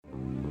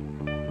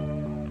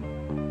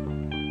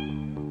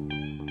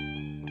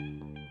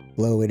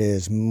Hello, it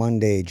is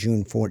Monday,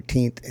 June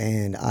 14th,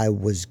 and I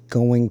was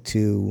going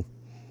to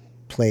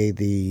play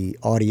the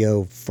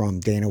audio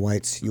from Dana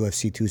White's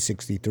UFC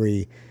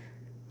 263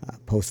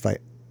 post-fight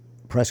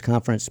press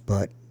conference,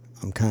 but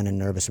I'm kind of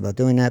nervous about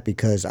doing that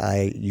because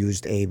I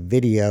used a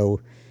video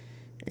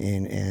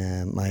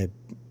in my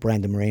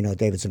Brandon Moreno,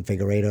 Davidson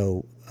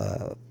Figueiredo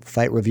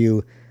fight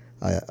review,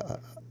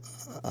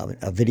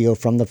 a video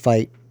from the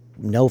fight,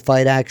 no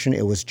fight action.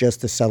 It was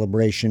just a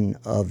celebration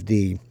of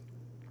the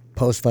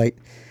post-fight.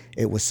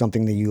 It was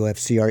something the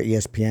UFC or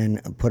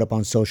ESPN put up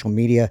on social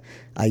media.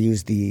 I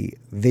used the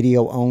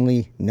video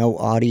only, no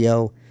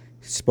audio,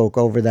 spoke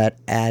over that,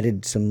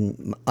 added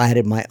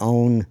my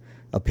own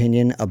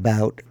opinion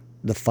about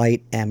the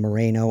fight and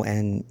Moreno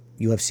and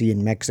UFC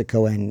in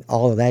Mexico and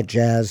all of that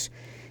jazz.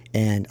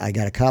 And I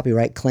got a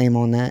copyright claim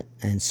on that,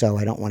 and so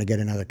I don't want to get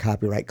another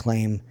copyright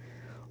claim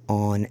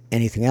on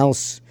anything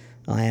else.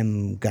 I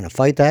am going to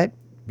fight that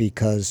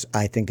because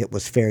I think it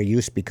was fair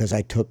use, because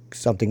I took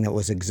something that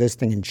was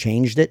existing and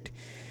changed it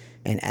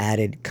and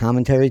added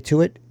commentary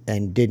to it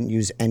and didn't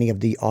use any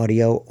of the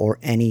audio or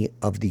any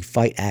of the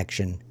fight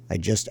action. I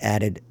just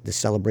added the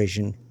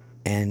celebration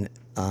and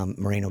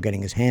Moreno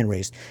getting his hand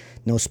raised.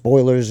 No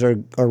spoilers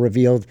are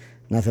revealed,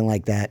 nothing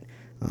like that.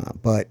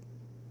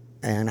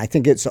 And I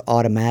think it's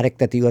automatic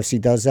that the UFC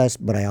does this,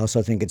 but I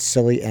also think it's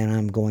silly, and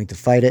I'm going to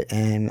fight it,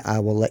 and I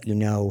will let you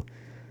know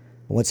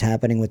what's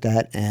happening with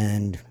that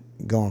and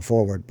going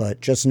forward. But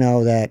just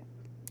know that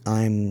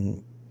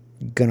I'm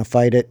going to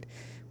fight it.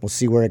 We'll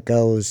see where it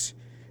goes.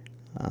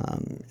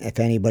 If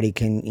anybody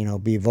can,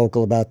 be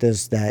vocal about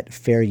this, that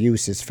fair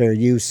use is fair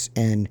use,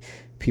 and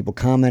people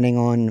commenting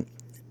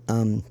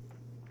on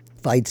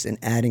fights and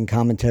adding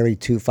commentary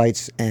to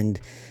fights and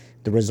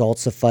the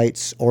results of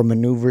fights or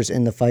maneuvers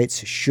in the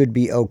fights should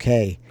be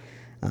okay.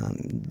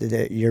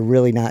 You're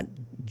really not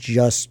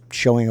just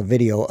showing a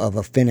video of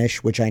a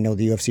finish, which I know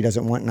the UFC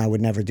doesn't want, and I would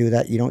never do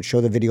that. You don't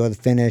show the video of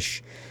the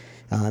finish.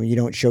 You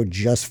don't show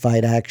just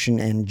fight action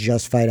and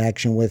just fight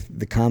action with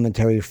the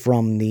commentary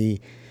from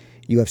the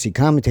UFC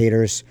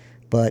commentators.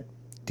 But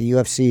the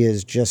UFC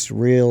is just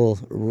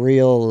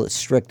real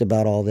strict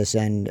about all this,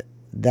 and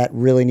that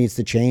really needs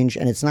to change.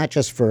 And it's not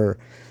just for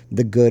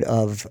the good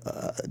of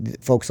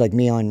folks like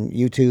me on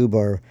YouTube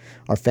or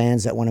our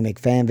fans that want to make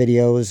fan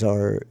videos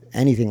or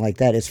anything like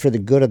that. It's for the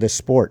good of the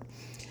sport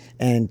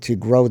and to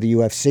grow the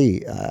UFC.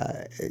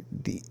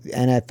 The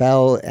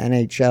NFL,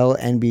 NHL,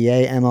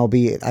 NBA,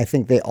 MLB, I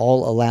think they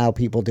all allow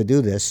people to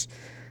do this,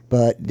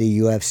 but the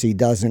UFC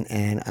doesn't,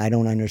 and I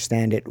don't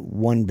understand it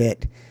one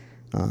bit.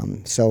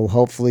 So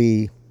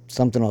hopefully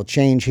something will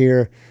change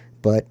here,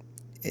 but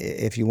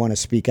if you want to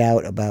speak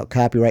out about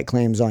copyright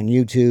claims on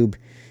YouTube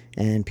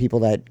and people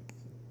that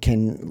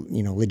can,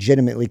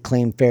 legitimately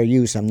claim fair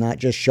use, I'm not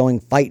just showing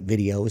fight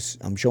videos.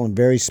 I'm showing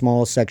very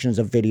small sections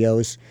of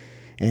videos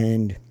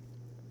and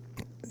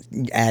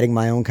adding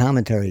my own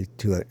commentary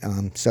to it.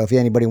 So if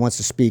anybody wants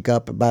to speak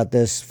up about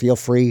this, feel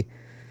free.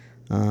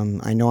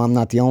 I know I'm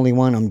not the only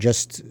one. I'm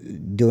just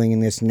doing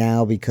this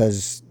now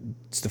because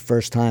it's the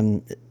first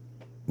time.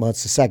 Well,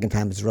 it's the second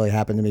time it's really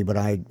happened to me, but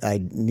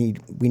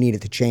we need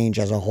it to change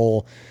as a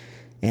whole,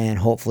 and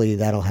hopefully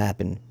that'll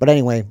happen. But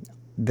anyway,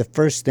 the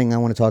first thing I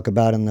want to talk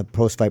about in the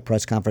post-fight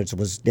press conference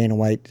was Dana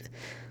White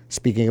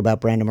speaking about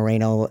Brandon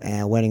Moreno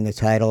and winning the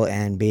title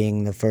and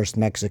being the first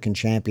Mexican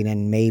champion,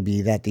 and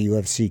maybe that the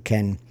UFC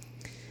can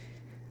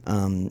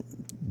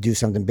do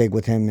something big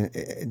with him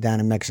down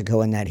in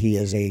Mexico, and that he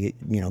is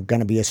going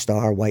to be a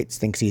star. White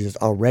thinks he's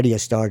already a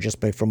star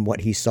just from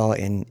what he saw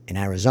in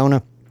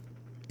Arizona,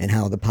 and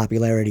how the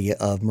popularity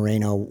of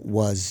Moreno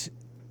was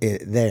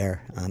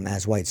there.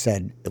 As White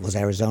said, it was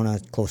Arizona,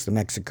 close to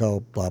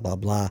Mexico, blah, blah,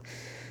 blah.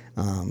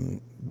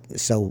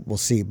 So we'll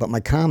see. But my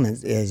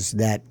comment is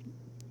that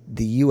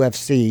the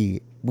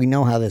UFC, we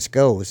know how this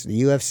goes.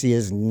 The UFC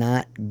is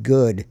not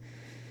good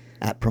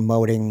at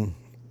promoting,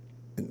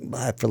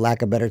 for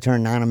lack of a better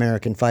term,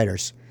 non-American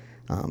fighters.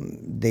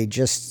 They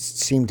just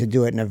seem to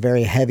do it in a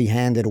very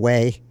heavy-handed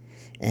way,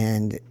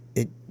 and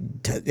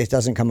it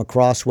doesn't come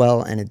across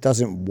well, and it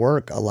doesn't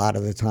work a lot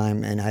of the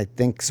time, and I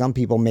think some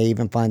people may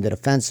even find it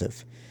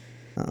offensive.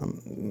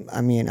 I'm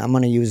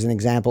going to use an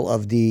example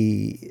of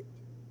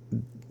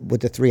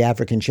with the three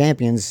African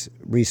champions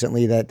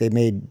recently, that they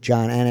made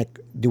John Anik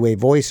do a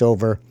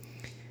voiceover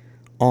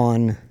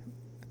on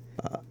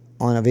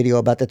a video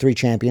about the three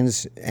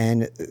champions,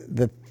 and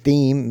the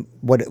theme,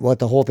 what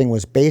the whole thing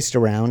was based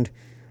around,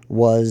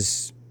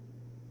 was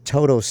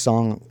Toto's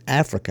song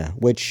Africa,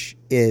 which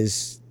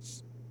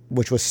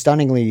was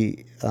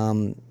stunningly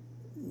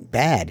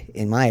bad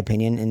in my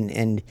opinion,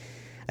 and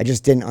I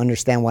just didn't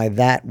understand why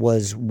that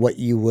was what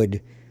you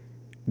would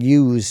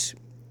use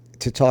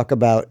to talk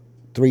about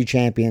three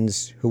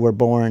champions who were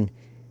born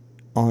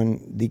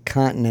on the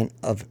continent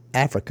of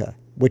Africa,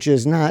 which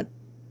is not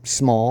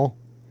small,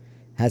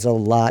 has a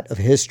lot of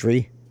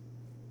history,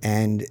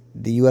 and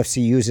the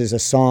UFC uses a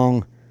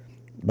song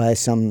by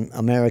some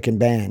American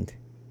band.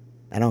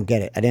 I don't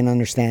get it. I didn't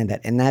understand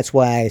that. And that's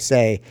why I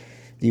say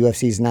the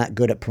UFC is not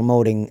good at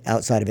promoting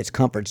outside of its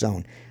comfort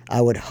zone.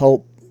 I would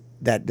hope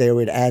that they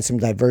would add some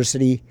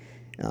diversity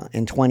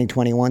in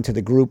 2021 to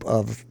the group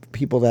of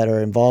people that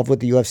are involved with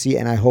the UFC,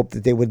 and I hope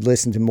that they would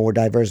listen to more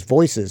diverse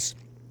voices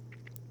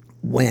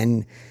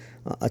when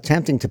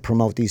attempting to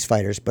promote these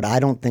fighters. But I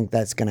don't think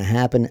that's going to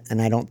happen,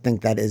 and I don't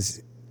think that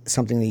is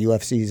something the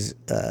UFC is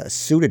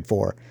suited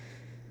for.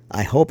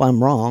 I hope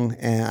I'm wrong,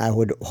 and I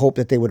would hope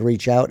that they would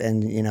reach out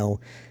and,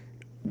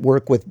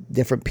 work with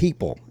different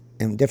people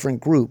and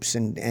different groups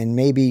and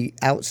maybe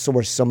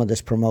outsource some of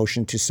this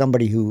promotion to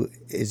somebody who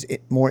is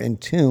more in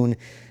tune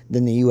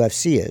than the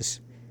UFC is.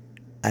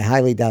 I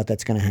highly doubt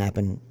that's going to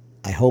happen.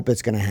 I hope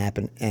it's going to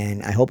happen,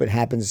 and I hope it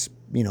happens,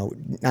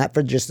 not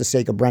for just the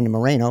sake of Brendan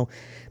Moreno,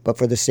 but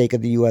for the sake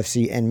of the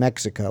UFC and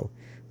Mexico.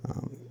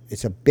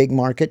 It's a big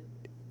market,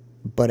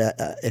 but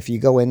if you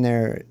go in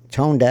there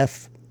tone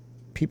deaf,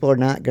 people are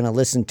not going to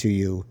listen to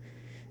you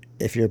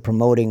if you're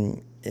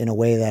promoting in a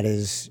way that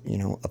is,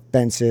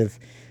 offensive,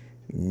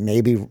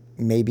 maybe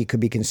could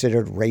be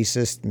considered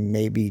racist,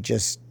 maybe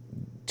just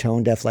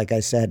tone deaf, like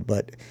I said.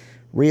 But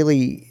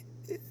really,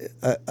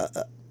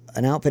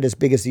 an outfit as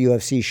big as the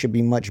UFC should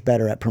be much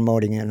better at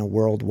promoting it in a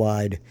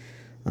worldwide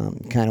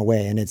kind of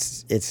way, and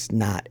it's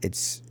not.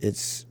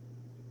 It's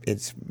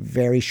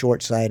very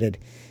short-sighted,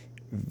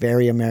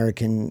 very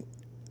American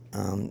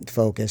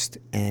focused,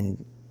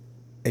 and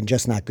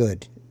just not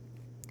good.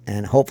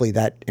 And hopefully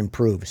that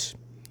improves.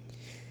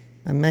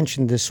 I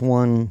mentioned this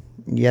one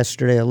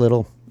yesterday a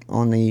little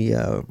on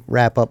the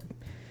wrap-up.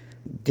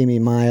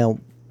 Demian Maia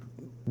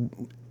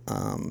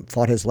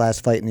fought his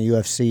last fight in the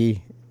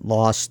UFC,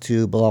 lost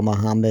to Bilal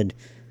Muhammad,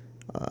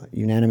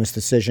 unanimous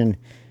decision.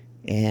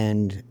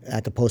 And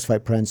at the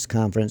post-fight press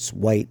conference,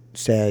 White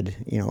said,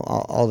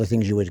 all the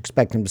things you would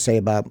expect him to say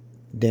about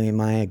Demian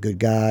Maia, good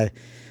guy,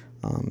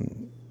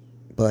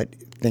 but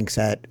thinks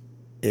that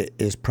it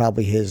is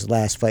probably his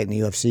last fight in the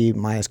UFC.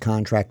 Maia's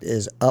contract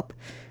is up.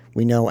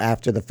 We know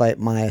after the fight,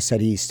 Maia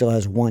said he still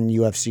has one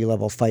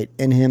UFC-level fight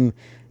in him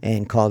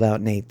and called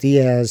out Nate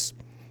Diaz.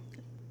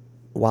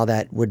 While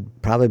that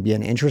would probably be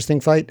an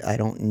interesting fight, I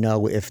don't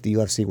know if the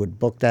UFC would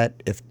book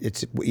that, if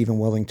it's even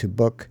willing to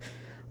book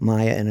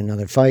Maia in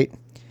another fight.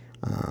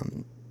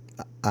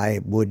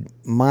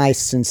 My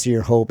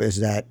sincere hope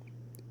is that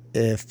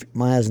if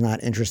Maia's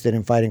not interested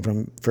in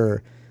fighting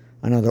for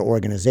another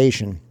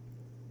organization,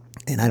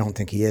 and I don't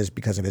think he is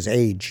because of his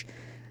age,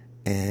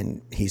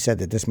 and he said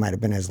that this might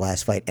have been his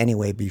last fight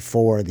anyway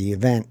before the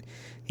event.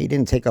 He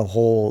didn't take a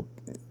whole,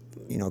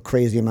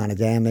 crazy amount of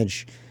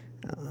damage,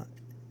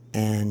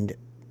 and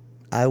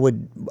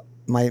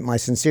my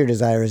sincere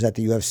desire is that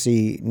the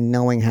UFC,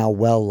 knowing how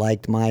well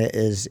liked Maia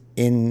is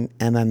in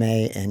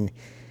MMA and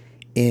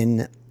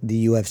in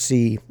the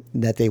UFC,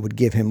 that they would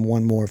give him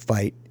one more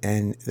fight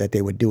and that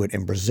they would do it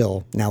in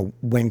Brazil. Now,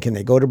 when can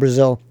they go to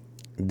Brazil?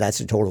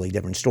 That's a totally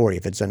different story.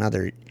 If it's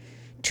another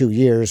 2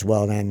 years,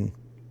 well, then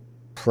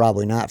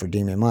probably not for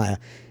Demian Maia.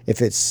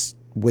 If it's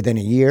within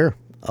a year,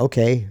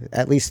 okay,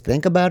 at least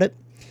think about it.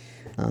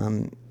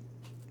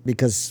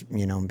 Because,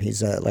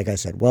 he's like I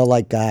said,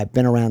 well-liked guy,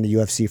 been around the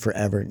UFC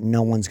forever.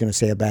 No one's going to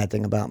say a bad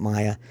thing about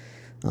Maia.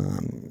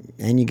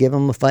 And you give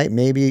him a fight.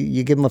 Maybe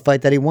you give him a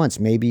fight that he wants.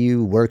 Maybe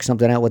you work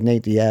something out with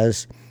Nate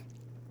Diaz,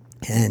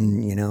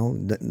 and,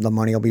 the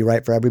money will be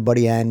right for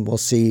everybody, and we'll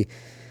see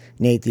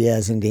Nate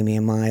Diaz and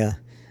Demian Maia.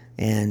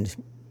 And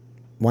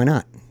why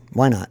not?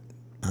 Why not?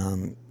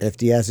 If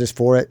Diaz is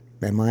for it,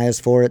 and Maia's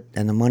for it,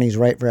 and the money's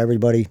right for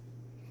everybody,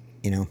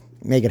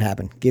 make it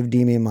happen. Give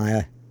Demian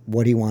Maia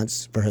what he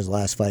wants for his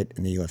last fight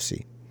in the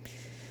UFC.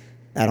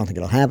 I don't think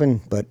it'll happen,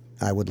 but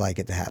I would like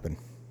it to happen.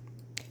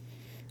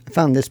 I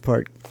found this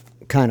part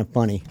kind of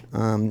funny.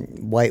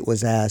 White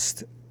was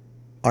asked,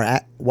 or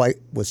White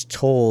was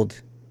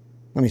told,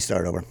 let me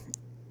start over.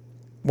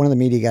 One of the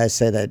media guys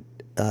said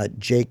that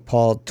Jake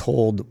Paul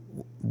told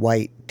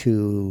White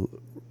to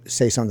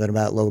say something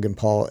about Logan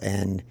Paul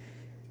and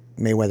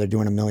Mayweather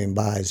doing 1 million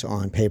buys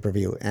on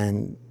pay-per-view.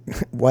 And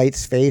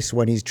White's face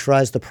when he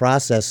tries to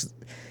process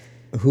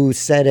who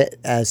said it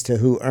as to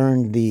who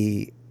earned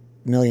the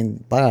 1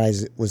 million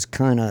buys was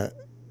kind of,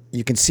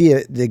 you can see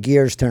it, the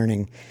gears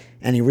turning,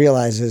 and he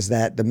realizes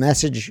that the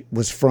message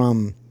was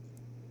from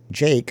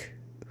Jake,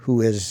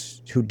 who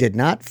did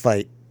not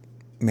fight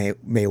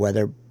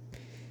Mayweather,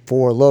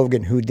 for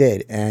Logan, who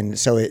did. And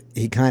so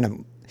he kind of,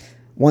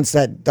 once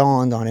that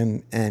dawned on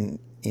him and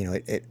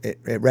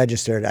it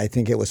registered, I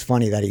think it was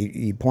funny that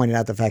he pointed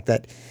out the fact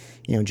that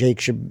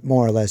Jake should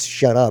more or less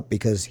shut up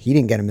because he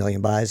didn't get 1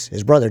 million buys.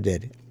 His brother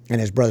did, and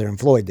his brother and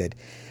Floyd did.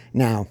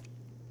 Now,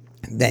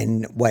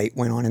 then White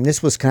went on, and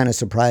this was kind of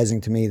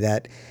surprising to me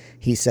that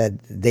he said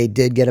they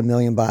did get 1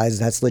 million buys.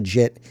 That's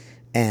legit,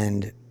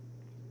 and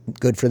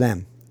good for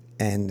them.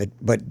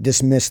 But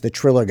dismissed the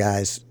Triller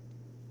guys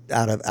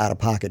out of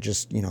pocket.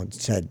 Just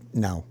said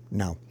no.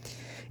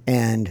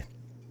 And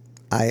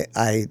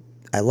I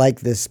like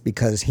this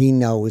because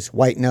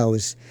White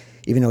knows,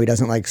 even though he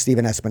doesn't like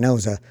Steven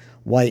Espinoza,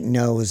 White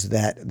knows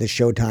that the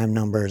Showtime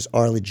numbers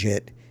are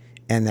legit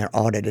and they're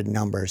audited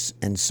numbers.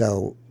 And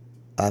so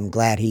I'm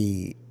glad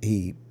he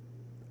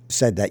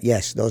said that,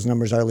 yes, those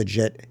numbers are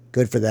legit,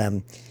 good for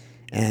them.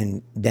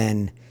 And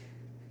then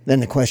Then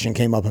the question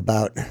came up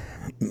about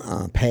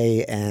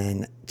pay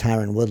and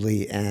Tyron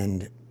Woodley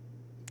and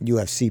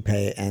UFC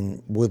pay,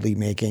 and Woodley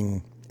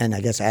making, and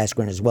I guess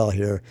Askren as well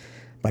here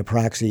by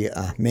proxy,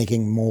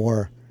 making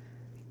more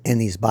in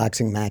these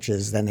boxing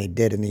matches than they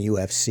did in the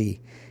UFC.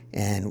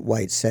 And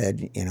White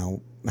said,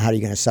 how are you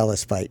going to sell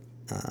this fight?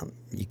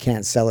 You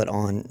can't sell it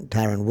on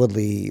Tyron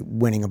Woodley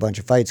winning a bunch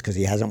of fights because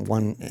he hasn't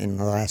won in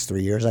the last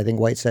 3 years, I think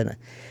White said.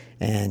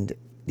 And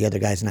the other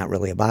guy's not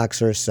really a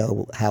boxer,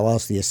 so how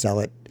else do you sell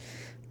it?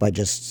 By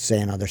just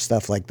saying other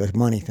stuff like the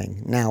money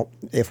thing. Now,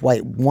 if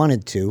White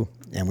wanted to,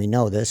 and we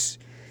know this,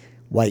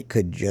 White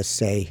could just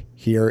say,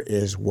 here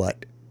is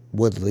what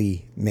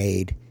Woodley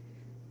made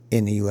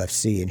in the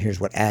UFC, and here's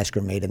what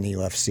Askren made in the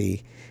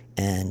UFC,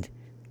 and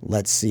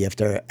let's see if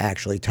they're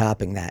actually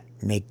topping that.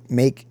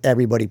 Make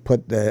everybody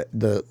put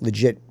the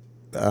legit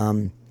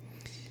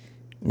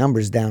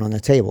numbers down on the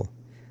table.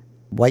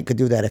 White could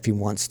do that if he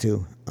wants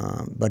to,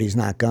 but he's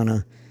not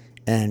gonna.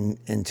 And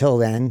until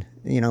then,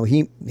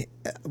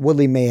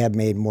 Woodley may have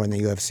made more in the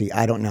UFC.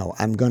 I don't know.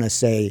 I'm gonna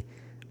say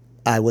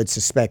I would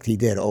suspect he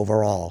did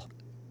overall.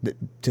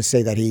 To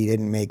say that he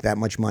didn't make that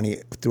much money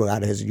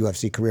throughout his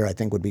UFC career, I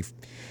think would be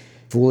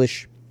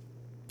foolish.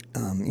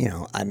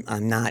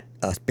 I'm not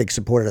a big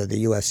supporter of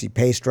the UFC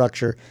pay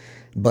structure,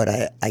 but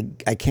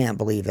I can't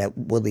believe that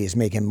Woodley is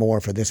making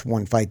more for this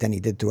one fight than he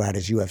did throughout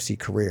his UFC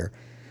career,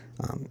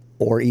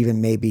 or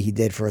even maybe he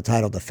did for a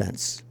title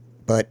defense.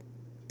 But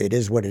it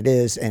is what it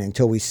is, and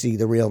until we see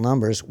the real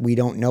numbers, we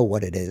don't know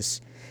what it is.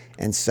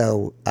 And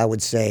so I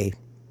would say,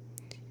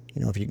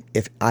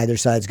 if either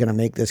side's going to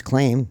make this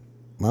claim,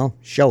 well,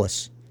 show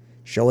us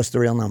the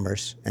real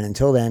numbers. And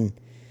until then,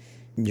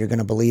 you're going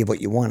to believe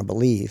what you want to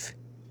believe.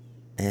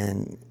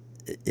 And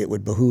it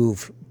would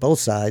behoove both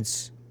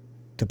sides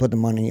to put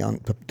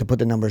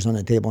the numbers on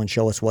the table and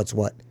show us what's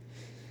what.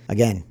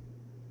 Again,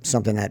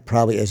 something that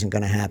probably isn't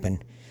going to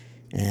happen.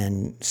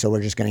 And so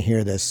we're just going to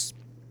hear this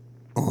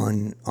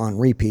on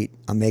repeat.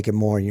 I'm making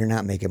more, you're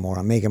not making more.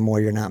 I'm making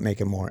more, you're not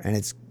making more. And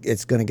it's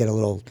going to get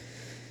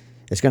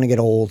it's going to get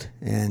old,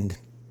 and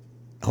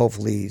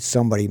hopefully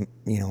somebody,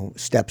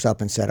 steps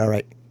up and said, all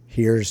right,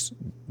 here's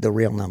the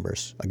real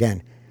numbers.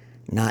 Again,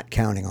 not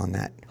counting on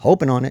that.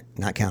 Hoping on it,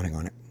 not counting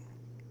on it.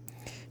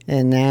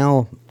 And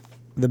now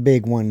the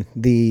big one,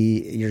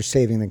 you're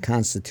saving the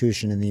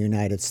Constitution in the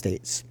United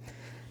States.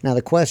 Now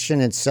the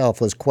question itself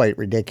was quite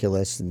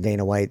ridiculous.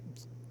 Dana White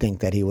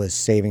think that he was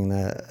saving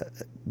the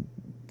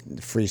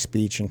free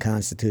speech and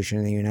Constitution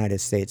in the United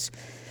States.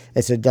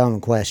 It's a dumb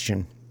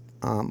question.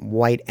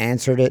 White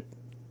answered it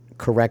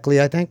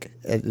correctly, I think.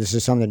 This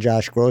is something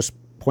Josh Gross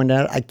pointed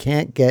out. I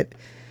can't get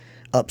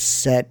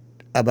upset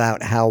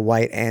about how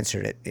White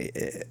answered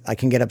it. I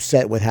can get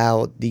upset with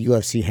how the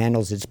UFC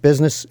handles its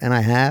business, and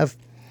I have.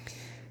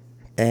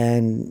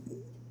 And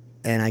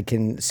I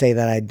can say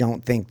that I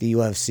don't think the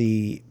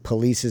UFC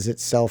polices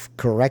itself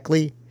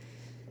correctly.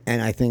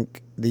 And I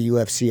think the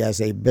UFC as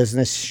a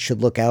business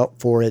should look out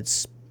for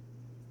its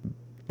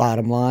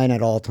bottom line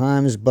at all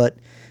times. But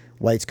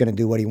White's going to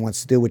do what he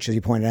wants to do, which is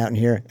he pointed out in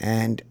here.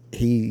 And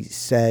he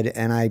said,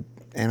 and I,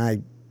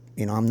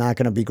 I'm not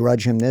going to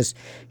begrudge him this.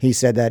 He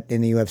said that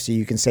in the UFC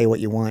you can say what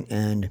you want,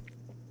 and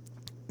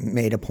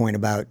made a point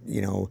about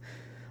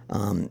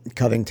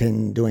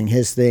Covington doing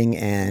his thing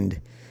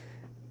and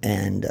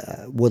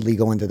Woodley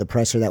going to the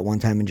presser that one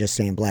time and just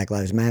saying Black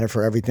Lives Matter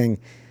for everything.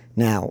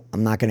 Now,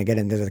 I'm not going to get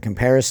into the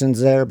comparisons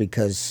there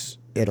because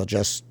it'll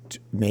just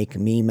make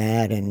me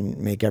mad and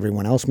make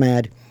everyone else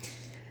mad.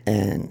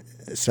 And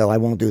so I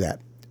won't do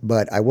that.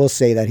 But I will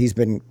say that he's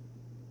been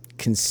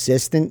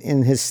consistent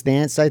in his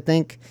stance, I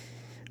think,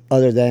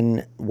 other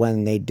than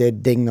when they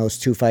did ding those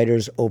two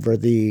fighters over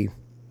the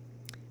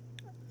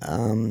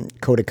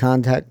code of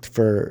conduct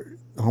for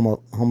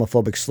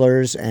homophobic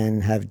slurs,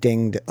 and have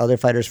dinged other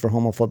fighters for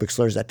homophobic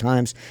slurs at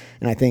times.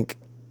 And I think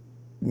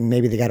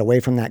maybe they got away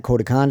from that code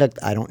of conduct.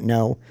 I don't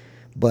know.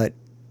 But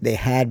they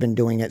had been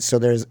doing it. So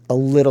there's a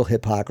little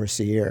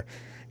hypocrisy here.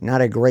 Not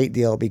a great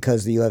deal,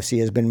 because the UFC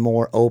has been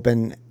more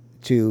open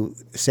to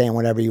saying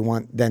whatever you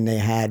want than they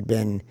had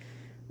been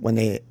when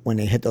they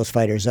hit those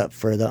fighters up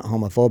for the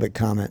homophobic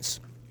comments.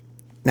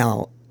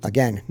 Now,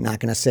 again, not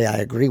going to say I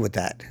agree with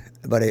that.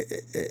 But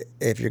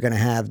if you're going to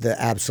have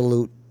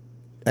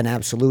an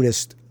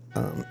absolutist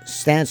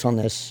stance on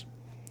this,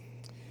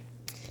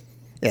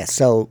 yeah.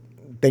 So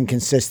been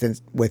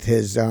consistent with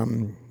his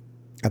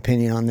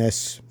opinion on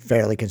this,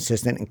 fairly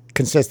consistent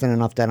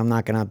enough that I'm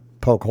not going to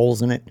poke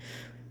holes in it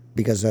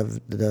because of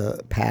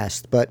the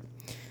past. But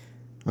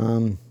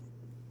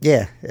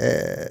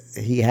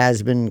he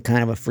has been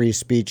kind of a free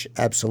speech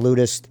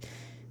absolutist,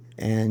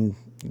 and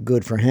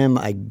good for him,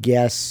 I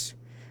guess.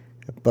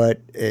 But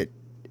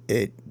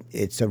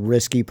it's a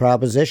risky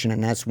proposition,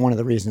 and that's one of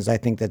the reasons I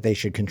think that they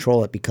should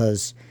control it,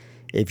 because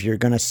if you're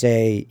going to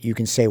say you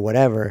can say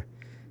whatever,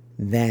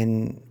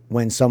 then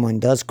when someone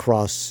does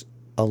cross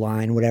a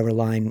line, whatever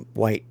line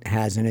White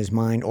has in his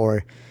mind,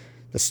 or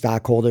the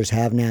stockholders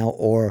have now,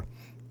 or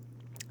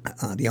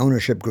the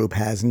ownership group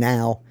has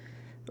now,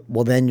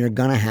 well, then you're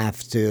going to have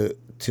to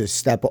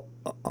step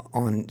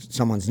on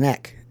someone's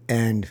neck.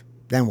 And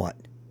then what?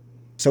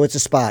 So it's a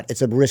spot.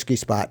 It's a risky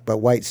spot. But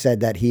White said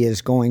that he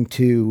is going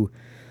to,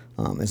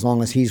 as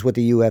long as he's with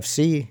the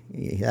UFC,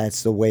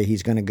 that's the way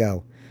he's going to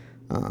go.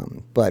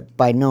 But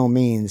by no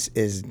means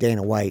is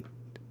Dana White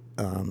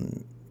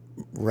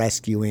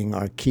rescuing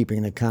or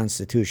keeping the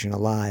Constitution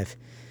alive.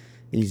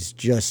 He's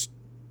just,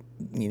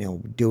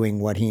 doing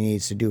what he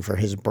needs to do for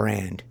his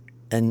brand.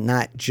 And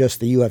not just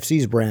the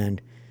UFC's brand,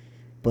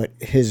 but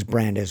his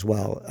brand as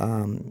well.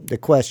 The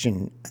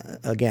question,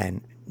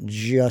 again,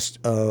 just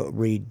a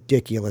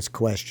ridiculous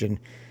question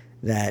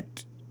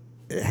that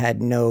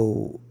had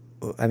no,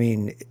 I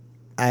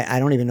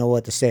don't even know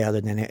what to say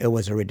other than it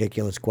was a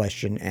ridiculous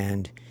question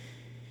and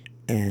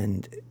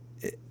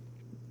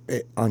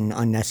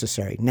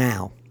unnecessary.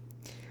 Now,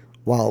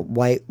 while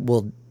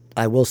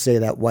I will say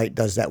that White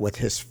does that with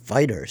his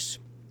fighters.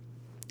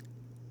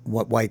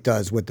 What White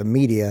does with the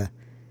media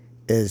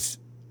is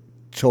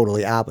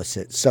totally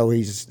opposite. So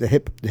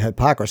the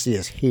hypocrisy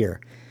is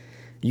here.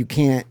 You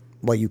can't,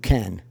 well, you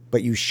can,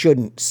 but you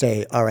shouldn't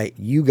say, all right,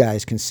 you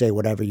guys can say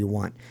whatever you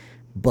want.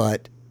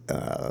 But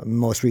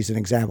most recent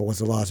example was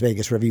the Las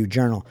Vegas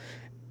Review-Journal.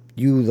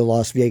 You, the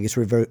Las Vegas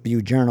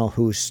Review-Journal,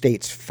 who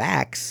states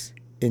facts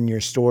in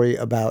your story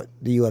about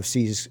the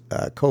UFC's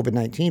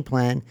COVID-19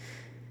 plan,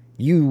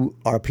 you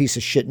are a piece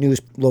of shit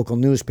local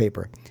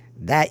newspaper.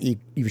 That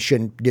you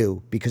shouldn't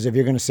do, because if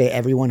you're going to say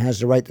everyone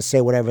has the right to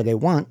say whatever they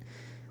want,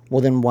 well,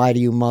 then why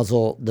do you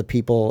muzzle the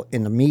people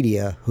in the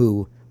media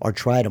or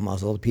try to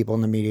muzzle the people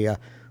in the media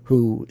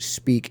who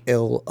speak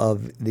ill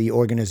of the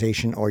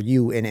organization or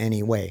you in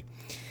any way?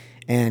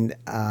 And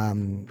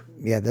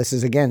this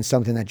is again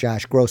something that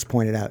Josh Gross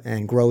pointed out,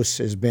 and Gross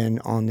has been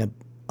on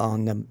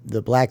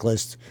the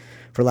blacklist,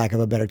 for lack of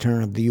a better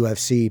term, of the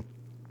UFC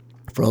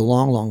for a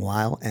long, long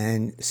while,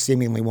 and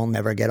seemingly will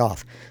never get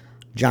off.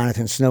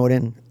 Jonathan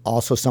Snowden,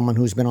 also someone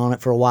who's been on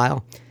it for a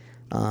while.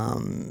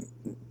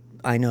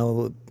 I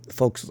know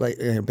folks like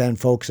Ben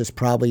Fowlkes is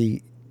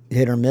probably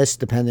hit or miss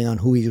depending on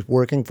who he's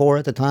working for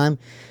at the time.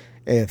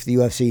 If the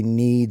UFC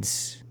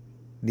needs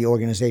the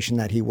organization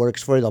that he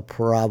works for, they'll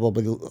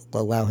probably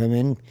allow him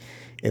in.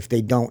 If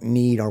they don't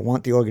need or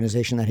want the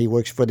organization that he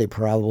works for, they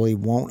probably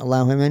won't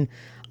allow him in.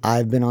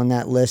 I've been on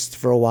that list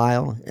for a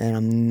while, and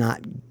I'm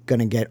not going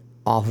to get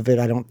off of it,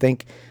 I don't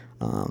think.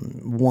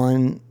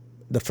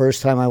 The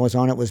first time I was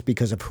on it was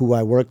because of who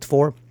I worked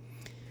for.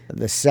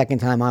 The second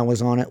time I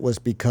was on it was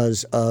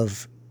because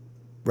of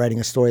writing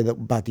a story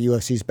about the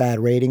UFC's bad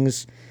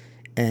ratings,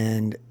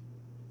 and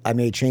I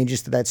made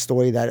changes to that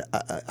story that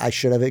I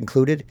should have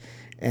included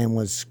and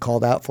was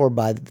called out for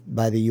by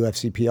the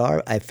UFC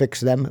PR. I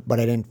fixed them,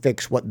 but I didn't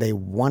fix what they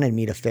wanted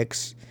me to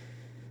fix,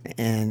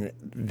 and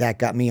that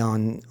got me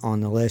on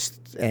the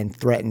list and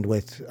threatened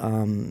with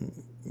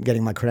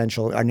getting my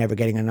credential, or never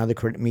getting another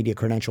media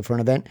credential for an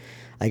event.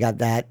 I got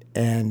that,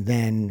 and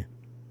then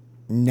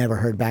never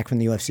heard back from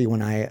the UFC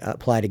when I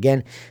applied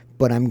again.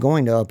 But I'm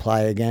going to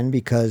apply again,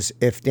 because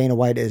if Dana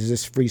White is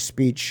this free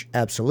speech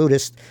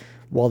absolutist,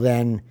 well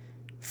then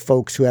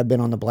folks who have been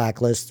on the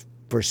blacklist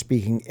for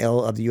speaking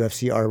ill of the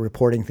UFC are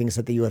reporting things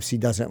that the UFC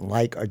doesn't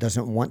like or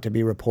doesn't want to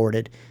be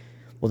reported.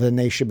 Well, then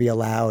they should be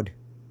allowed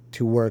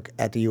to work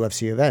at the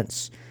UFC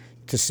events.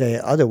 To say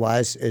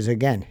otherwise is,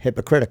 again,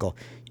 hypocritical.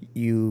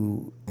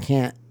 You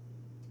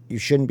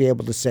shouldn't be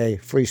able to say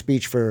free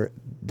speech for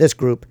this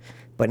group,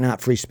 but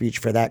not free speech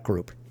for that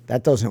group.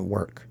 That doesn't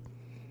work.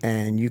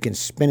 And you can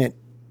spin it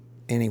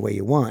any way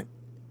you want,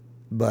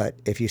 but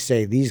if you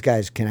say these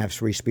guys can have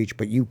free speech,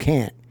 but you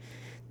can't,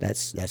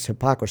 that's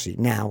hypocrisy.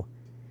 Now,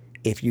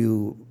 if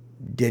you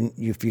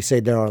say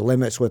there are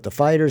limits with the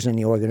fighters and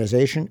the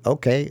organization,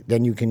 okay,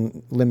 then you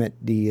can limit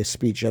the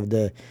speech of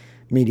the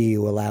media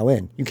you allow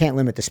in. You can't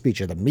limit the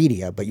speech of the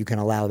media, but you can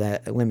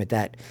limit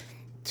that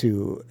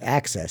to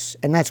access,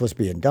 and that's what's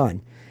being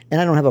done.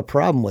 And I don't have a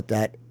problem with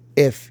that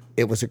if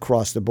it was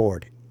across the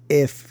board.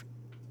 If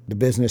the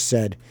business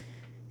said,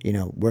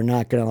 we're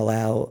not going to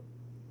allow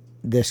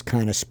this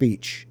kind of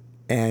speech,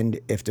 and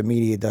if the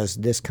media does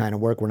this kind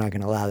of work, we're not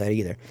going to allow that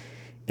either.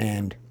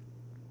 And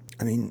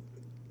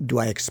do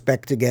I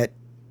expect to get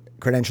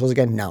credentials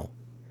again? No.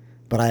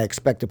 But I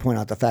expect to point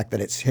out the fact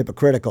that it's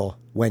hypocritical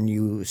when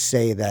you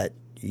say that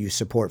you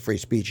support free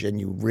speech and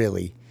you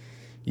really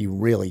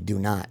do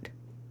not.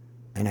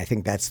 And I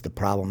think that's the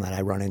problem that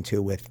I run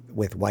into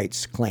with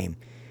White's claim.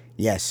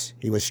 Yes,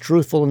 he was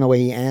truthful in the way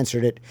he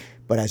answered it,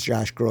 but as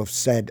Josh Grove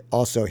said,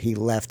 also he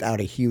left out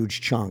a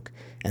huge chunk,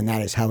 and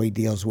that is how he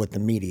deals with the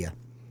media.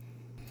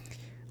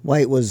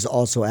 White was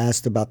also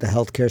asked about the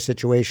healthcare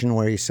situation,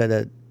 where he said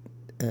that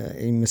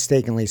he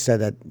mistakenly said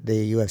that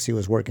the UFC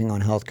was working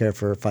on healthcare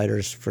for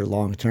fighters for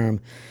long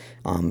term.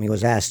 He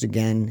was asked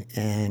again,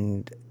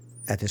 and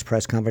at this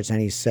press conference,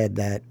 and he said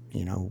that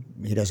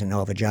he doesn't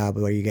know of a job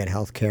where you get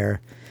healthcare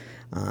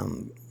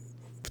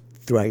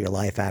throughout your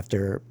life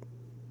after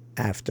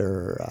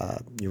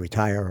you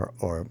retire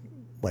or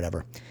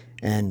whatever.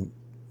 And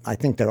I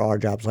think there are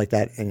jobs like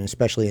that, and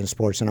especially in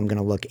sports, and I'm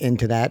going to look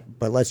into that.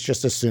 But let's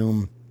just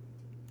assume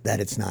that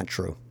it's not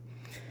true.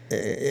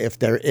 If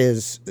there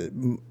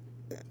isn't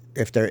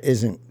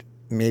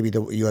maybe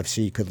the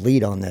UFC could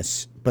lead on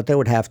this, but there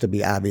would have to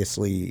be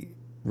obviously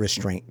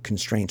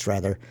constraints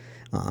rather,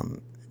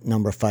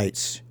 number of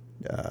fights,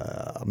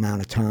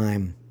 amount of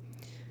time.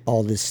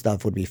 All this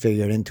stuff would be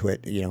figured into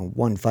it.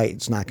 One fight,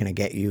 it's not going to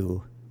get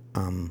you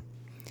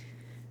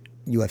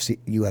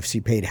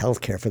UFC paid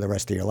healthcare for the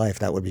rest of your life.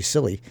 That would be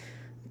silly.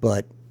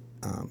 But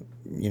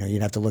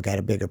you'd have to look at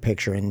a bigger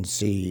picture and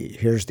see,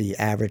 here's the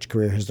average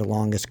career, here's the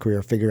longest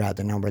career, figure out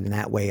the number in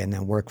that way, and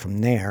then work from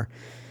there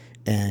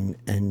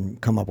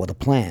and come up with a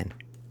plan.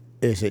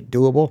 Is it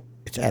doable?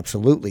 It's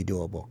absolutely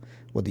doable.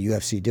 Will the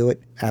UFC do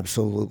it?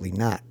 Absolutely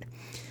not.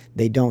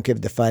 They don't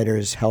give the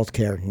fighters health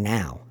care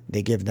now.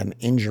 They give them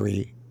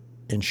injury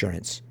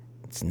insurance.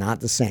 It's not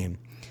the same.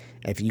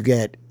 If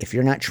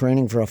you're not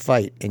training for a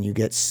fight and you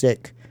get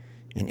sick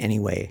in any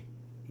way,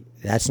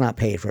 that's not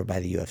paid for by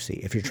the UFC.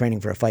 If you're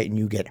training for a fight and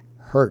you get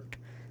hurt,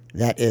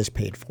 that is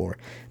paid for.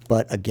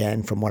 But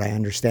again, from what I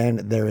understand,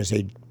 there is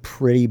a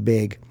pretty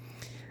big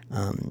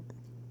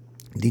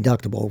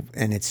deductible,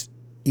 and it's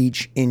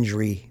each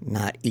injury,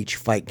 not each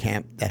fight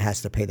camp, that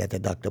has to pay that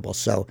deductible.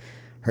 So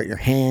hurt your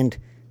hand,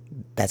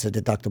 that's a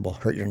deductible.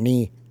 Hurt your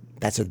knee,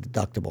 that's a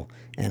deductible.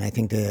 And I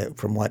think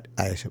from what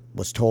I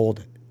was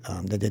told,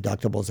 the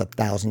deductible is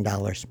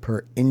 $1,000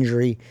 per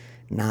injury,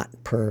 not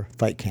per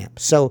fight camp.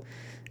 So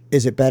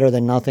is it better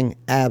than nothing?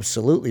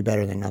 Absolutely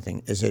better than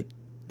nothing. Is it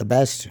the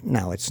best?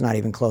 No, it's not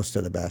even close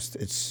to the best.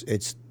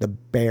 It's the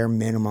bare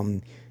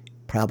minimum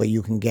probably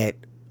you can get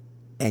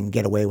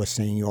away with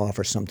saying you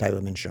offer some type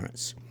of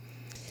insurance.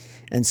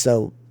 And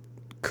so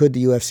could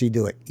the UFC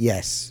do it?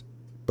 Yes.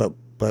 But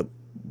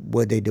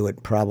would they do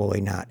it?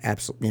 Probably not.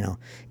 Absolutely.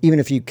 Even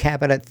if you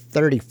cap it at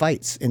 30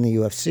 fights in the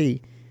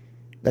UFC,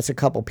 that's a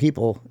couple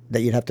people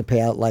that you'd have to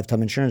pay out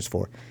lifetime insurance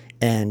for.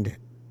 And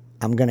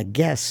I'm going to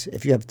guess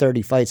if you have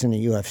 30 fights in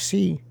the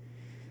UFC,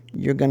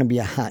 you're going to be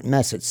a hot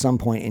mess at some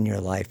point in your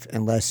life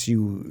unless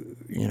you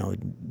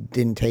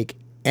didn't take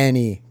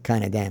any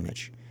kind of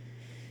damage.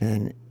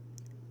 And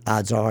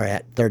odds are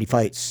at 30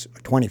 fights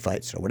or 20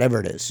 fights or whatever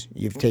it is,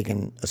 you've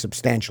taken a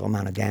substantial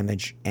amount of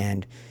damage,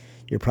 and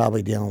you're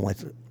probably dealing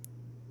with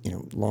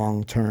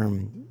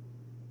long-term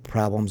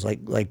problems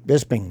like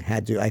Bisping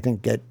had to, I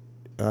think, get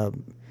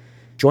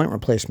joint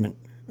replacement.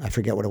 I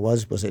forget what it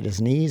was. Was it his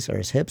knees or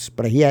his hips?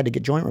 But he had to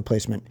get joint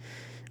replacement.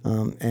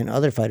 And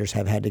other fighters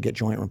have had to get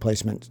joint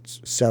replacements.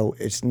 So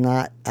it's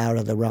not out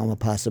of the realm of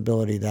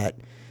possibility that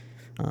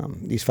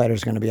these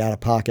fighters are going to be out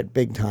of pocket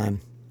big time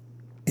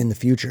in the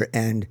future.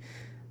 And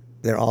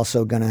they're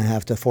also going to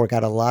have to fork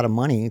out a lot of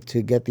money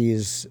to get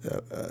these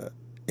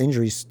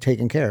injuries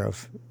taken care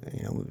of.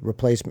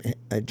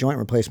 Joint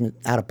replacement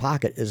out of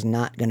pocket is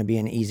not going to be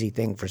an easy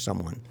thing for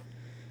someone.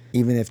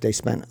 Even if they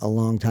spent a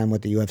long time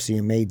with the UFC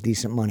and made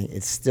decent money,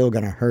 it's still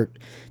going to hurt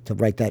to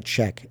write that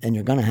check. And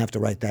you're going to have to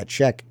write that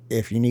check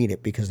if you need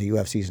it, because the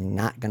UFC is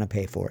not going to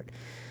pay for it.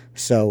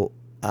 So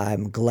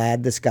I'm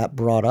glad this got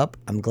brought up.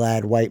 I'm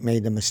glad White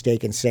made the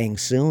mistake in saying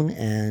soon,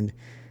 and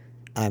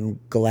I'm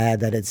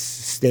glad that it's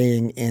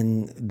staying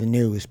in the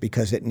news,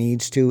 because it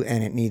needs to,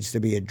 and it needs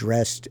to be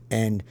addressed.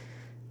 And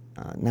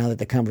now that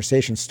the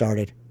conversation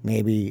started,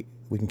 maybe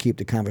we can keep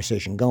the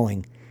conversation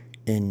going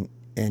in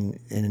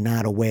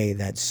not a way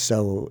that's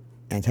so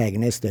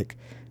antagonistic,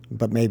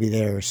 but maybe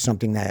there's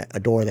a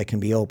door that can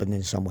be opened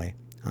in some way.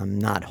 I'm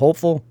not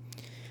hopeful,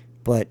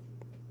 but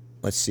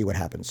let's see what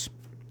happens.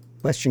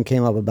 Question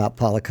came up about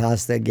Paulo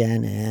Costa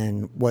again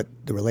and what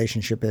the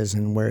relationship is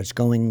and where it's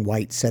going.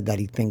 White said that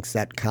he thinks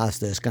that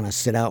Costa is going to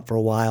sit out for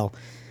a while,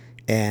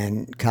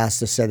 and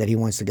Costa said that he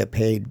wants to get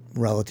paid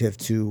relative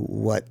to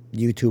what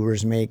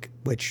YouTubers make,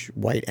 which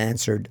White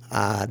answered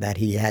that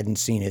he hadn't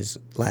seen his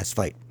last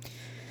fight.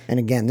 And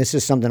again, this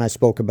is something I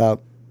spoke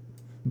about,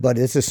 but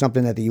this is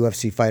something that the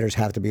UFC fighters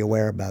have to be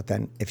aware about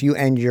then. If you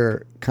end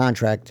your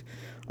contract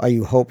or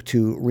you hope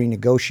to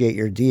renegotiate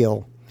your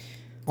deal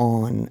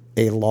on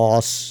a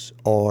loss,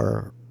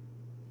 or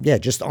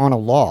just on a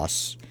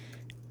loss,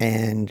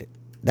 and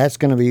that's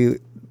going to be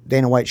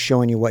Dana White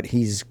showing you what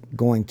he's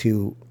going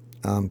to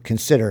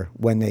consider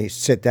when they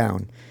sit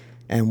down.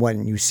 And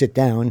when you sit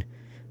down,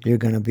 you're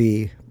going to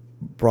be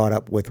brought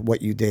up with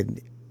what you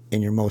did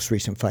in your most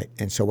recent fight.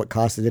 And so what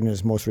Costa did in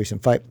his most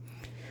recent fight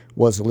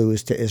was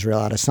lose to Israel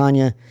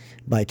Adesanya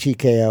by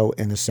TKO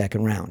in the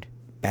second round.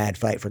 Bad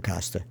fight for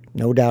Costa.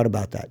 No doubt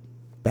about that.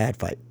 Bad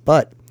fight.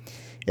 But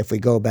if we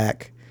go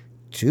back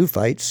 2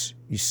 fights,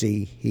 you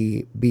see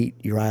he beat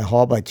Uriah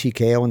Hall by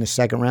TKO in the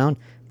second round,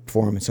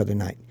 performance of the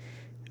night.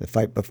 The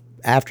fight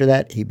after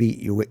that, he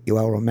beat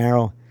Yoel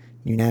Romero,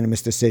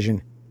 unanimous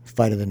decision,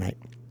 fight of the night.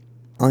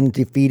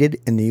 Undefeated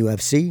in the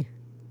UFC,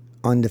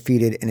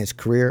 undefeated in his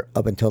career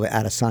up until the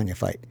Adesanya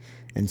fight.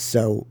 And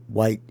so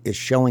White is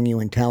showing you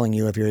and telling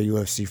you, if you're a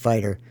UFC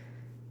fighter,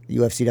 the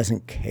UFC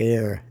doesn't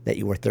care that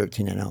you were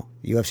 13-0.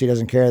 The UFC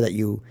doesn't care that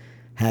you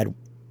had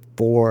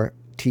 4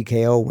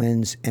 TKO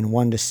wins and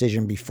 1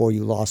 decision before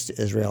you lost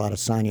to Israel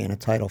Adesanya in a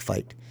title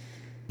fight.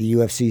 The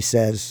UFC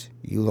says,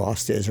 you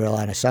lost to Israel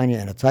Adesanya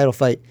in a title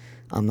fight.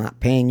 I'm not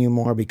paying you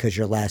more because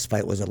your last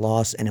fight was a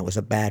loss and it was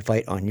a bad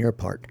fight on your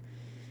part.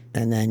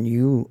 And then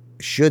you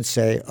should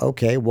say,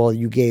 okay, well,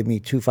 you gave me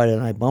 2 fight of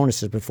the night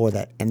bonuses before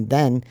that. And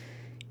then,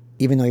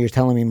 even though you're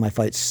telling me my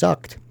fight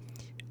sucked,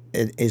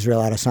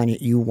 Israel Adesanya,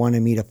 you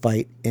wanted me to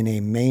fight in a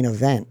main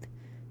event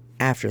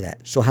after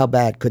that. So how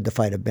bad could the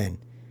fight have been?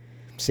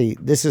 See,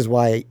 this is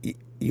why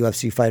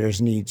UFC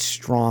fighters need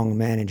strong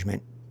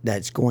management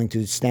that's going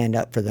to stand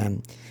up for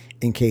them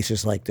in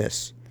cases like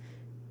this.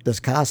 Does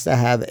Costa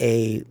have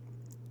a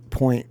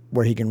point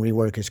where he can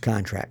rework his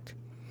contract?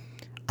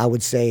 I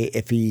would say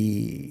if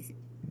he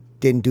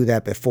didn't do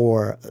that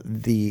before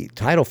the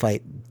title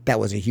fight, that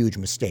was a huge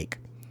mistake.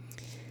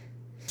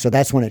 So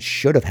that's when it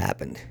should have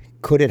happened.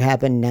 Could it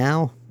happen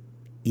now?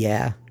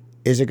 Yeah.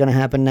 Is it going to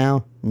happen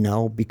now?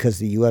 No, because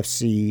the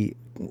UFC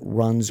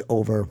runs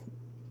over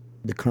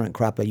the current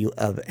crop of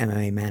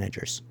MMA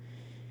managers.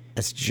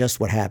 That's just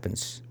what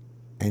happens.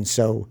 And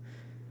so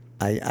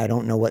I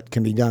don't know what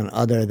can be done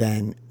other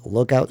than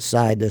look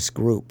outside this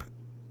group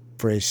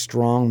for a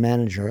strong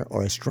manager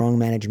or a strong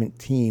management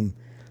team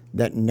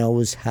that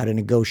knows how to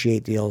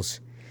negotiate deals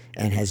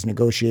and has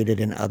negotiated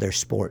in other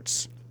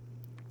sports.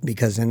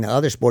 Because in the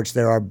other sports,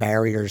 there are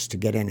barriers to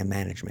get into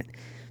management.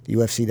 The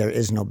UFC, there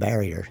is no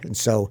barrier. And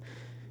so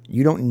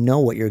you don't know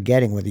what you're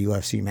getting with a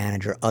UFC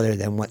manager other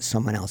than what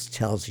someone else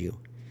tells you.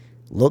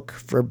 Look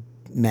for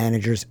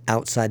managers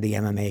outside the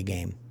MMA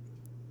game,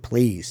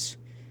 please.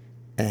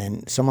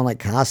 And someone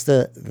like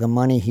Costa, the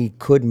money he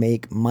could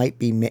make might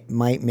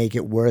make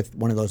it worth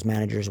one of those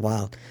managers'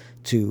 while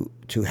to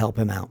help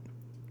him out.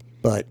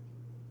 But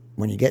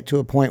when you get to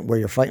a point where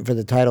you're fighting for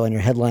the title and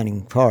you're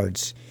headlining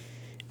cards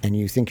and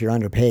you think you're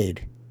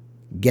underpaid,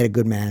 get a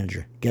good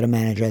manager. Get a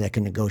manager that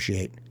can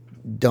negotiate.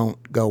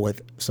 Don't go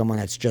with someone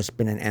that's just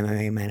been an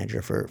MMA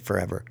manager for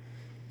forever,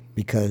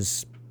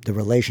 because the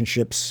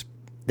relationships,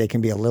 they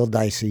can be a little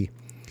dicey,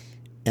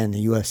 and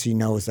the UFC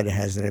knows that it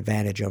has an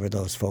advantage over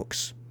those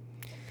folks.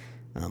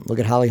 Look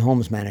at Holly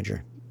Holm's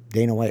manager.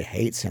 Dana White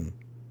hates him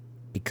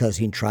because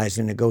he tries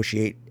to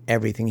negotiate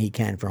everything he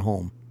can for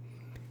Holm.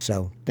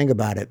 So think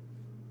about it,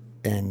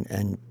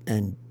 and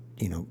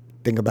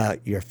think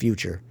about your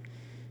future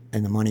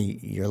and the money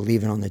you're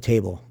leaving on the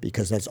table,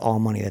 because that's all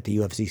money that the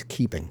UFC's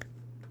keeping.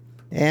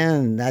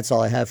 And that's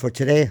all I have for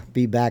today.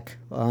 Be back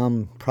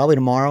probably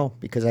tomorrow,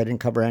 because I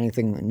didn't cover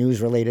anything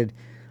news related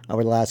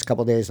over the last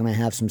couple of days, and I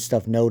have some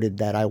stuff noted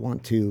that I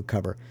want to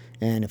cover.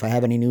 And if I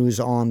have any news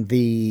on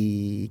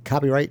the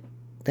copyright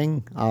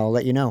thing, I'll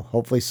let you know.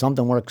 Hopefully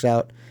something works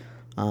out,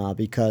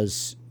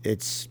 because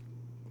it's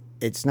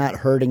not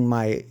hurting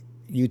my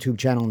YouTube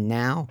channel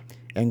now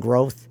and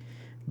growth,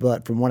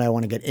 but from what I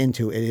want to get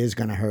into, it is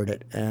going to hurt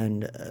it,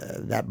 and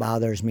that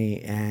bothers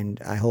me. And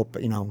I hope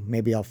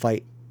maybe I'll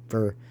fight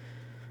for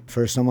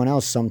someone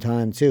else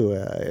sometime too.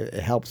 It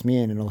helps me,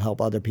 and it'll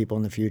help other people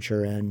in the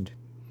future, and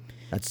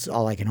that's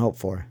all I can hope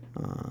for.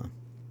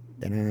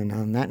 And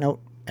on that note,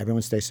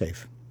 everyone stay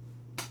safe.